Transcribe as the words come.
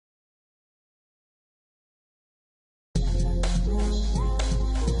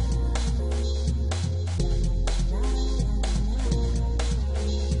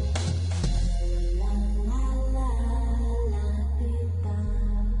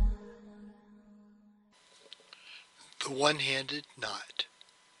The one-handed knot.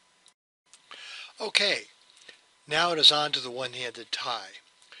 Okay, now it is on to the one-handed tie.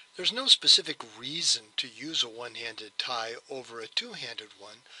 There's no specific reason to use a one-handed tie over a two-handed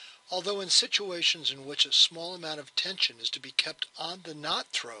one, although in situations in which a small amount of tension is to be kept on the knot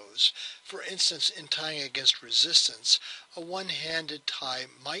throws, for instance in tying against resistance, a one-handed tie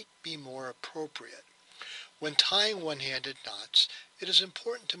might be more appropriate. When tying one-handed knots, it is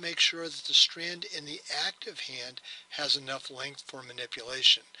important to make sure that the strand in the active hand has enough length for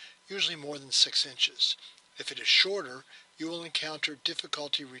manipulation, usually more than 6 inches. If it is shorter, you will encounter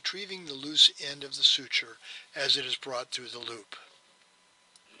difficulty retrieving the loose end of the suture as it is brought through the loop.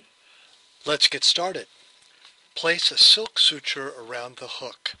 Let's get started. Place a silk suture around the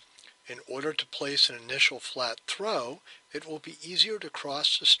hook. In order to place an initial flat throw, it will be easier to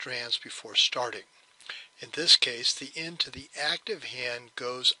cross the strands before starting. In this case, the end to the active hand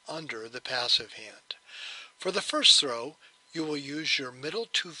goes under the passive hand. For the first throw, you will use your middle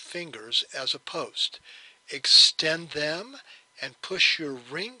 2 fingers as a post. Extend them and push your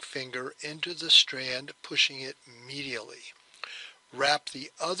ring finger into the strand, pushing it medially. Wrap the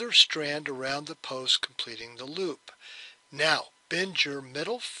other strand around the post, completing the loop. Now, bend your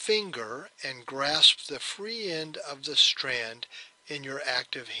middle finger and grasp the free end of the strand in your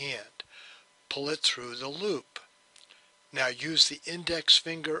active hand. Pull it through the loop. Now use the index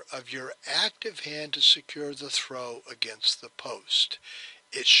finger of your active hand to secure the throw against the post.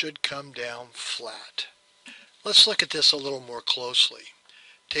 It should come down flat. Let's look at this a little more closely.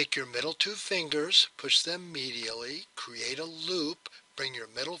 Take your middle 2 fingers, push them medially, create a loop, bring your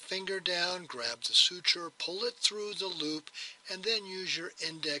middle finger down, grab the suture, pull it through the loop, and then use your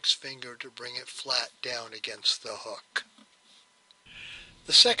index finger to bring it flat down against the hook.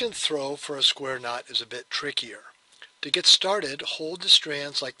 The second throw for a square knot is a bit trickier. To get started, hold the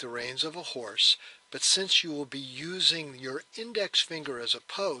strands like the reins of a horse, but since you will be using your index finger as a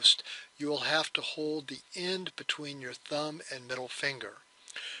post, you will have to hold the end between your thumb and middle finger.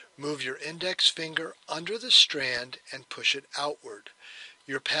 Move your index finger under the strand and push it outward.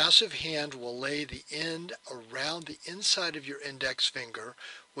 Your passive hand will lay the end around the inside of your index finger,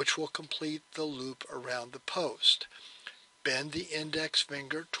 which will complete the loop around the post. Bend the index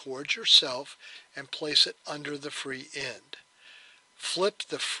finger towards yourself and place it under the free end. Flip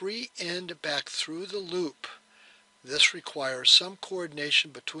the free end back through the loop. This requires some coordination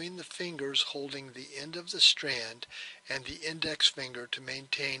between the fingers holding the end of the strand and the index finger to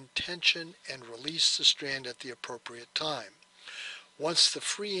maintain tension and release the strand at the appropriate time. Once the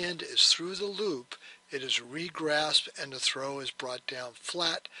free end is through the loop, it is re-grasped and the throw is brought down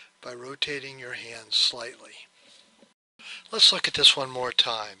flat by rotating your hand slightly. Let's look at this one more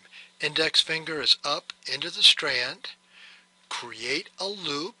time. Index finger is up into the strand. Create a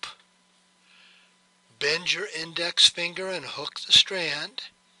loop. Bend your index finger and hook the strand.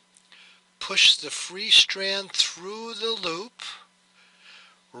 Push the free strand through the loop.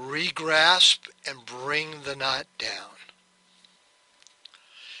 Re-grasp and bring the knot down.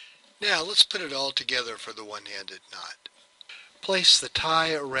 Now let's put it all together for the one-handed knot. Place the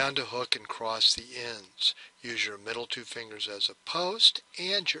tie around a hook and cross the ends. Use your middle 2 fingers as a post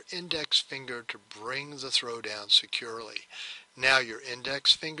and your index finger to bring the throw down securely. Now your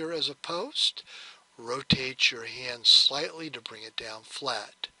index finger as a post. Rotate your hand slightly to bring it down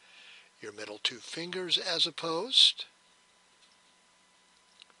flat. Your middle 2 fingers as a post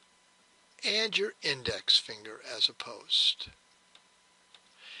and your index finger as a post.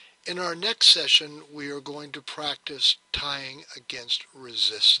 In our next session, we are going to practice tying against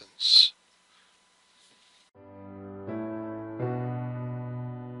resistance.